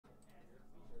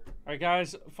All right,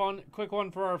 guys. Quick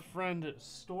one for our friend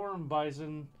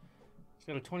Stormbison. He's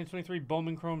got a 2023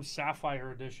 Bowman Chrome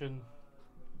Sapphire edition.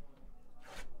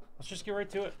 Let's just get right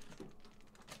to it.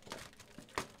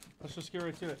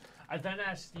 I then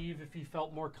asked Steve if he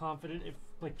felt more confident if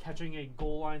like catching a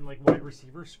goal line like wide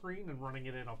receiver screen and running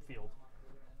it in upfield.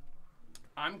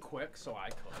 I'm quick, so I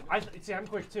could. I'm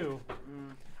quick too.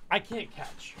 I can't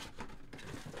catch.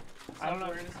 I don't know.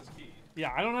 Awareness is key.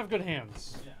 Yeah, I don't have good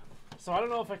hands. Yeah. So I don't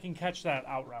know if I can catch that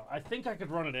out route. I think I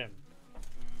could run it in,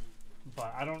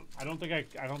 but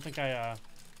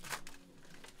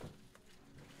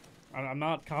I'm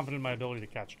not confident in my ability to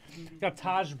catch. Got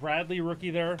Taj Bradley,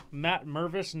 rookie there. Matt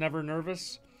Mervis, never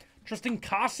nervous. Tristan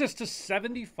Casas to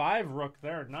 75, rook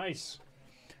there. Nice.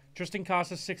 Tristan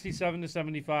Casas, 67 to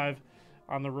 75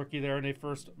 on the rookie there. And a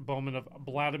first Bowman of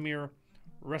Vladimir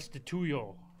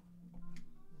Restituyo.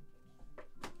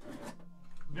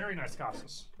 Very nice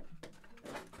Casas.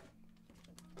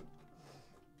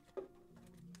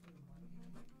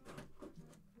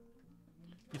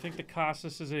 You think the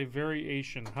Casas is a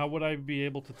variation? How would I be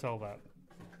able to tell that?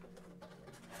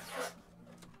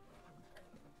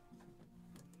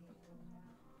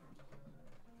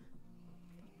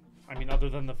 I mean, other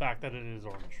than the fact that it is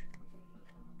orange.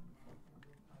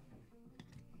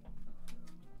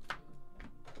 I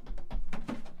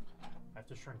have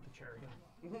to shrink the chair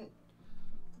again.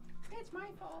 It's my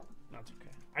fault. That's okay.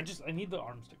 I need the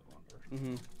arms to go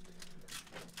under.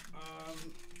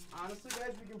 Honestly,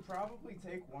 guys, we can probably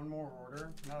take one more order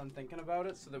now that I'm thinking about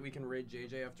it so that we can raid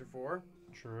JJ after 4.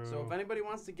 True. So if anybody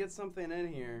wants to get something in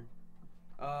here,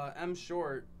 M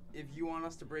Short, if you want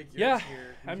us to break yours Yeah,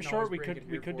 here, I'm sure we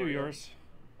could do yours.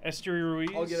 Esther Ruiz.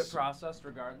 I'll get it processed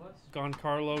regardless.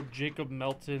 Giancarlo, Jacob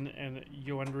Melton, and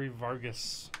Yoendry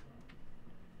Vargas.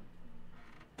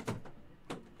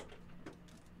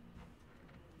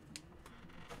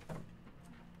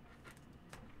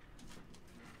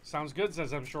 Sounds good,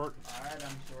 says I'm short. Alright,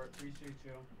 I'm short. Appreciate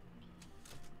you.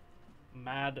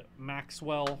 Mad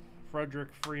Maxwell, Frederick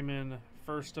Freeman,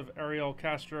 first of Ariel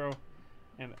Castro,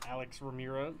 and Alex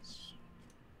Ramirez.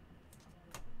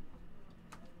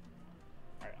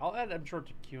 Alright, I'll add M short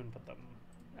to queue and put them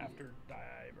after Diver.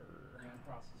 Yeah, I'm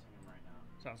processing them right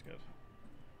now. Sounds good.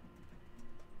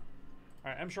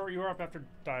 Alright, M short, you are up after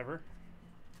Diver.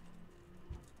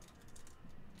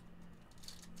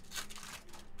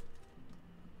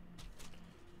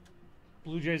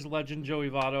 Blue Jays legend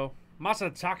Joey Votto.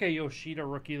 Masatake Yoshida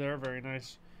rookie there, very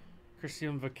nice.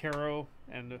 Christian Vaquero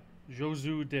and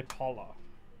Josu De Paula.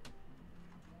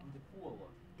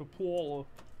 De Paula.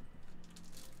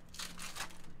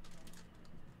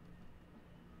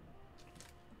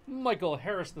 Michael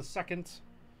Harris II,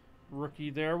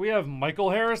 rookie there. We have Michael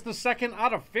Harris II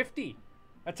out of 50.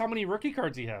 That's how many rookie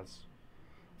cards he has.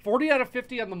 40 out of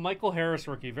 50 on the Michael Harris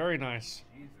rookie. Very nice.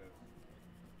 Jesus.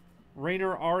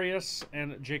 Rainer Arias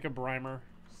and Jacob Reimer.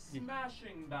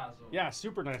 Smashing Basil. Yeah,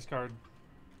 super nice card.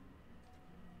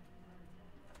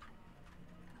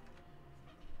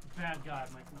 Bad guy,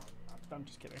 Mike. No, I'm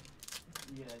just kidding.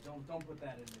 Yeah, don't put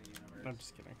that into the universe. I'm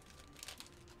just kidding.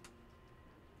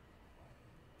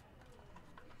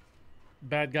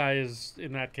 Bad guy is,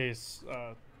 in that case,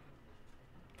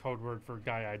 code word for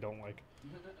guy I don't like.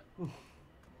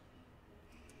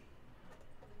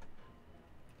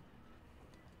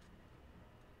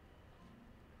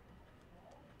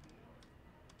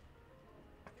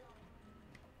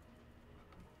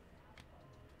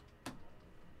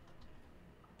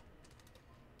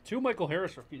 Two Michael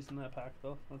Harris rookies in that pack,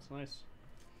 though. That's nice.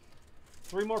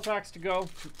 3 more packs to go.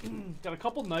 Got a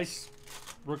couple nice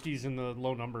rookies in the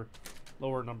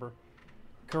lower number.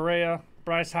 Correa,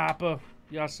 Bryce Harper,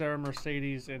 Yasser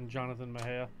Mercedes, and Jonathan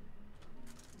Mejia.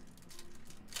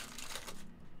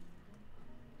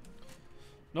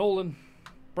 Nolan,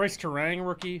 Bryce Terang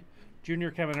rookie,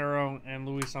 Junior Caminero, and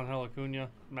Luis Angel Acuna,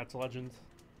 Mets legend.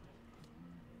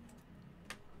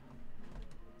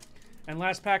 And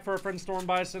last pack for our friend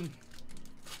Stormbison.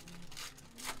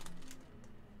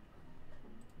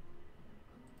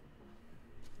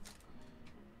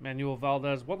 Manuel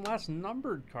Valdez. One last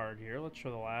numbered card here. Let's show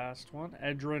the last one.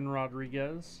 Edrin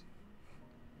Rodriguez.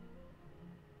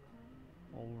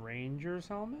 Old Rangers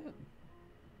helmet.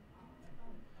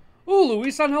 Ooh,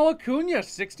 Luis Angel Acuna.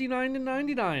 69 to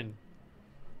 99.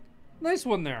 Nice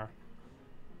one there.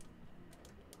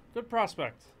 Good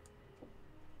prospect.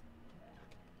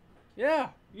 Yeah,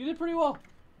 you did pretty well.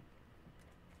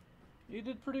 You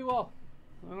did pretty well.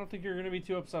 I don't think you're going to be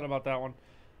too upset about that one.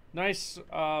 Nice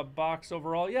box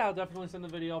overall. Yeah, I'll definitely send the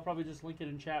video. I'll probably just link it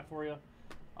in chat for you.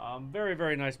 Very,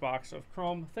 very nice box of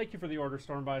Chrome. Thank you for the order,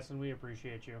 Stormbison. We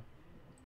appreciate you.